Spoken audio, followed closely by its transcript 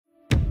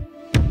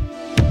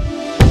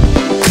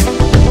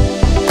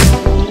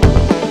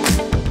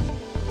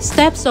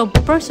Steps of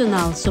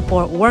Personal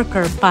Support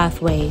Worker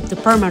Pathway to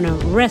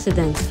Permanent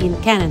Residence in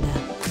Canada.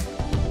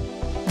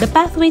 The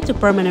pathway to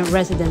permanent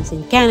residence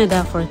in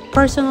Canada for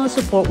personal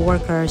support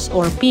workers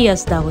or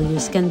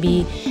PSWs can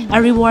be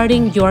a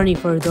rewarding journey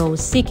for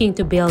those seeking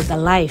to build a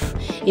life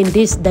in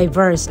this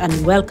diverse and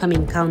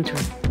welcoming country.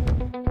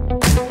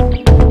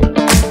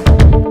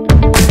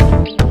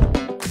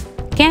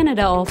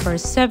 Canada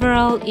offers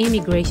several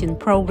immigration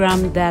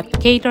programs that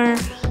cater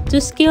to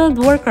skilled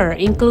workers,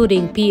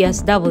 including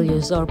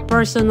PSWs or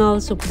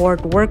personal support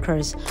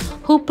workers,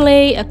 who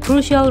play a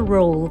crucial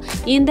role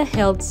in the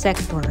health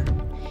sector.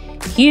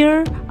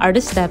 Here are the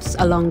steps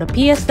along the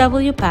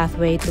PSW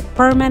pathway to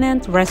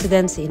permanent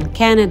residence in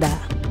Canada.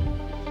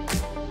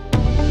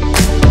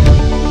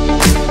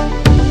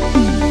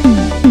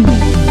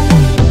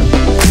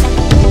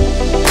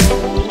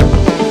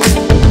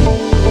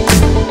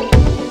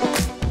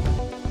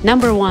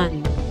 Number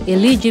 1.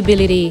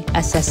 Eligibility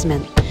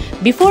Assessment.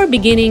 Before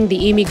beginning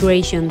the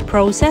immigration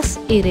process,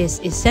 it is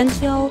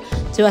essential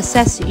to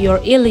assess your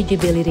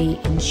eligibility.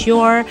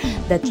 Ensure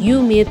that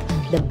you meet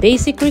the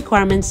basic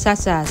requirements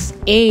such as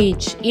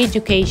age,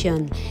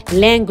 education,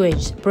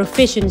 language,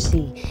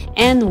 proficiency,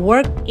 and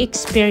work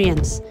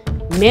experience.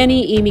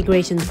 Many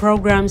immigration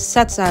programs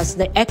such as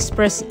the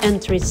Express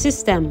Entry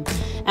System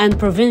and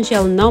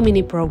Provincial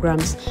Nominee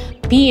Programs,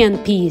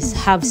 PNPs,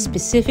 have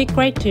specific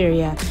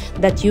criteria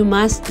that you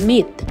must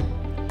meet.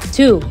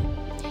 2.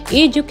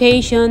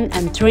 Education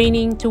and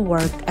training to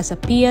work as a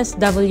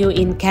PSW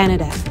in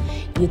Canada.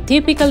 You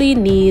typically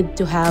need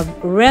to have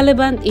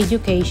relevant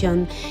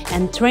education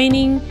and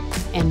training,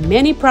 and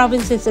many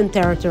provinces and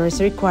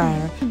territories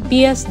require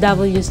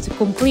PSWs to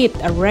complete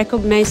a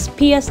recognized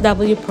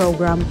PSW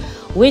program,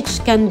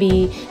 which can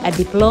be a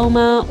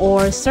diploma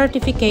or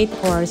certificate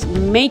course.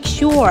 Make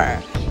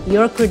sure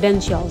your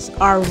credentials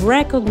are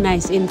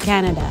recognized in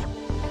Canada.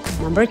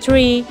 Number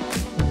 3.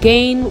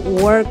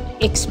 Gain work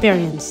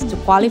experience. To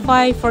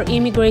qualify for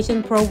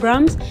immigration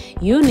programs,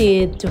 you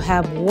need to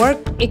have work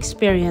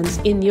experience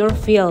in your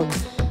field.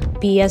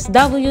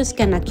 PSWs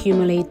can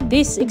accumulate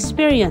this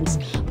experience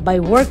by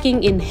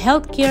working in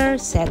healthcare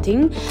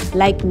setting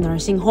like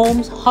nursing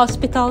homes,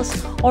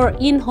 hospitals, or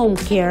in-home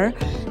care.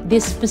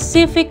 The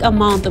specific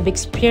amount of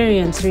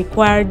experience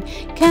required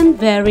can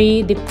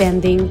vary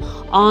depending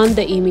on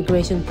the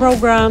immigration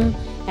program,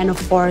 and of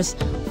course,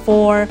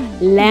 for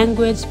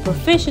language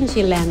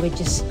proficiency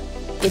languages,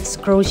 it's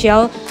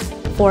crucial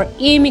for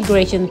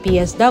immigration.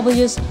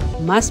 PSWs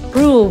must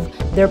prove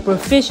their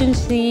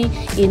proficiency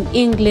in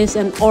English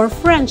and or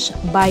French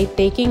by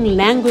taking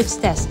language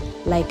tests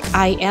like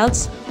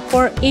IELTS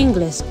for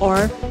English or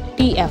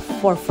TF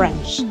for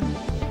French.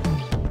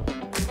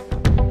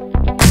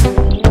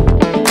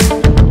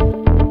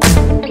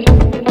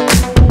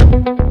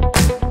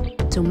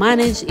 To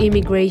manage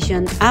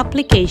immigration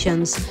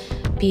applications,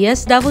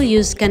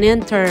 PSWs can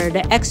enter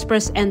the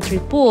Express Entry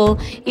pool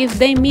if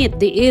they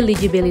meet the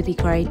eligibility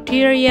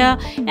criteria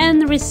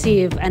and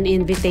receive an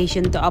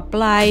invitation to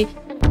apply.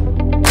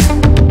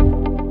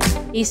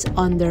 Is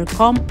under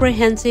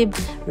comprehensive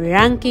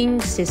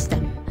ranking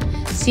system.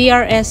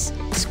 CRS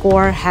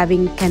score.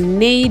 Having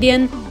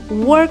Canadian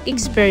work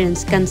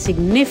experience can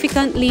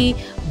significantly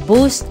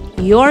boost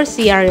your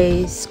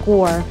CRA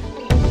score.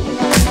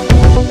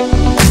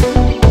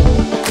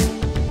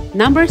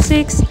 Number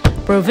 6.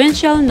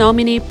 Provincial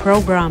Nominee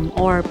Program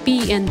or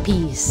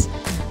PNPs.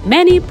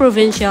 Many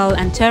provincial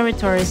and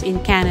territories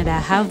in Canada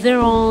have their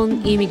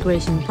own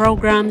immigration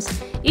programs,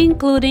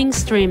 including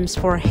streams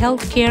for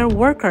healthcare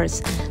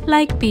workers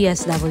like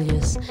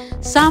PSWs.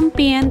 Some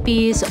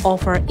PNPs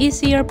offer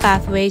easier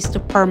pathways to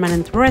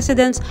permanent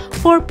residence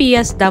for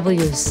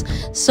PSWs,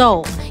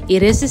 so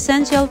it is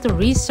essential to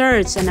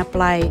research and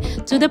apply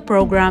to the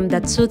program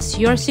that suits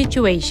your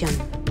situation.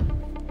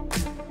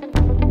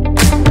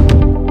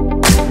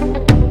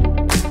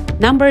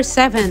 Number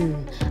 7.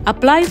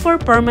 Apply for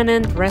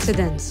permanent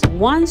residence.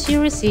 Once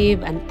you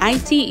receive an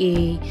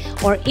ITA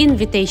or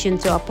invitation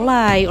to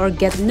apply or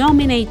get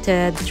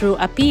nominated through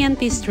a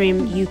PNP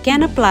stream, you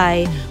can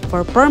apply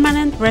for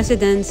permanent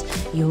residence.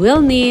 You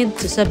will need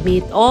to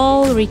submit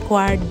all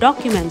required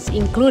documents,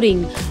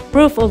 including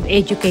proof of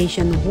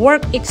education,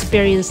 work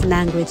experience,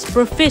 language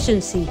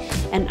proficiency,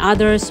 and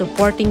other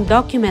supporting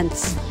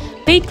documents.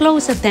 Pay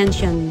close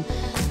attention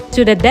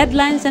to the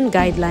deadlines and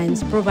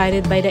guidelines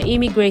provided by the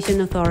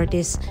immigration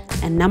authorities.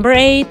 And number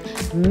 8,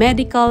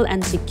 medical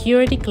and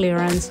security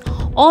clearance.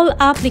 All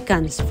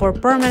applicants for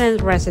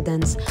permanent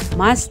residence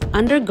must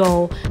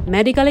undergo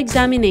medical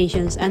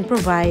examinations and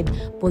provide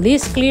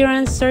police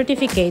clearance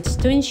certificates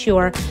to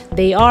ensure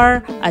they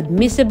are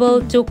admissible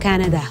to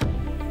Canada.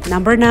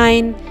 Number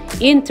 9,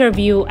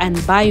 interview and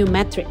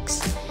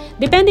biometrics.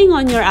 Depending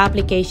on your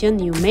application,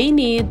 you may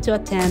need to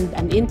attend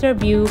an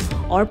interview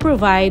or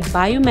provide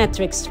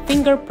biometrics,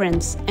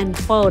 fingerprints, and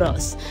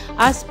photos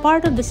as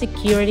part of the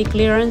security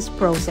clearance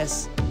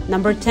process.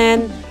 Number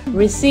 10,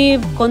 receive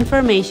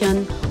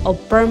confirmation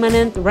of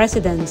permanent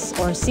residence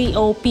or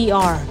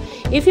COPR.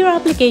 If your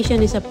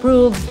application is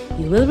approved,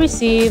 you will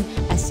receive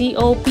a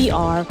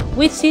COPR,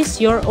 which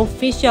is your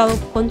official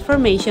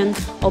confirmation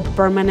of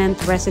permanent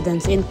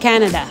residence in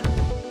Canada.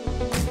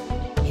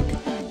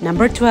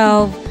 Number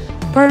 12,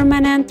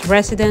 Permanent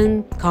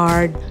Resident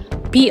Card,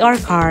 PR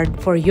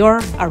card for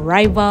your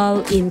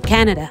arrival in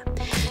Canada.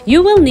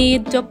 You will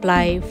need to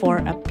apply for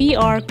a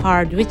PR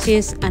card, which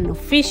is an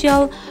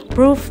official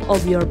proof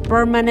of your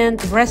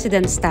permanent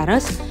resident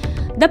status.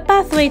 The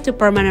pathway to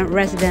permanent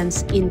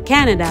residence in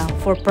Canada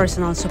for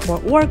personal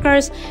support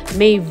workers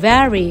may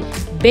vary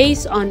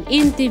based on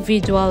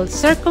individual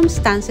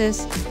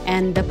circumstances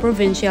and the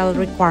provincial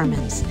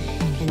requirements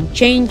and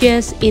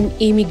changes in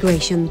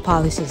immigration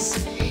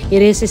policies.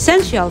 It is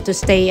essential to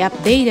stay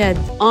updated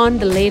on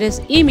the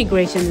latest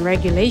immigration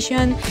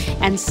regulation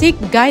and seek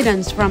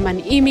guidance from an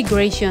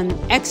immigration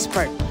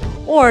expert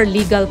or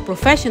legal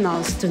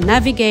professionals to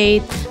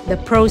navigate the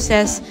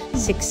process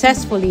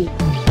successfully.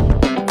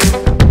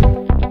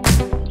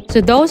 So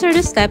those are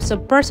the steps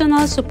of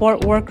personal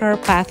support worker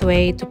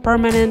pathway to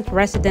permanent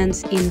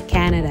residence in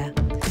Canada.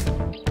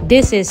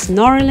 This is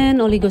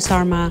Norilyn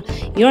Oligosarma,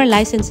 your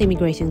licensed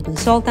immigration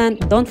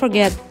consultant. Don't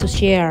forget to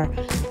share,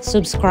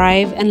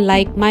 subscribe, and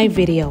like my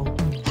video.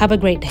 Have a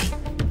great day.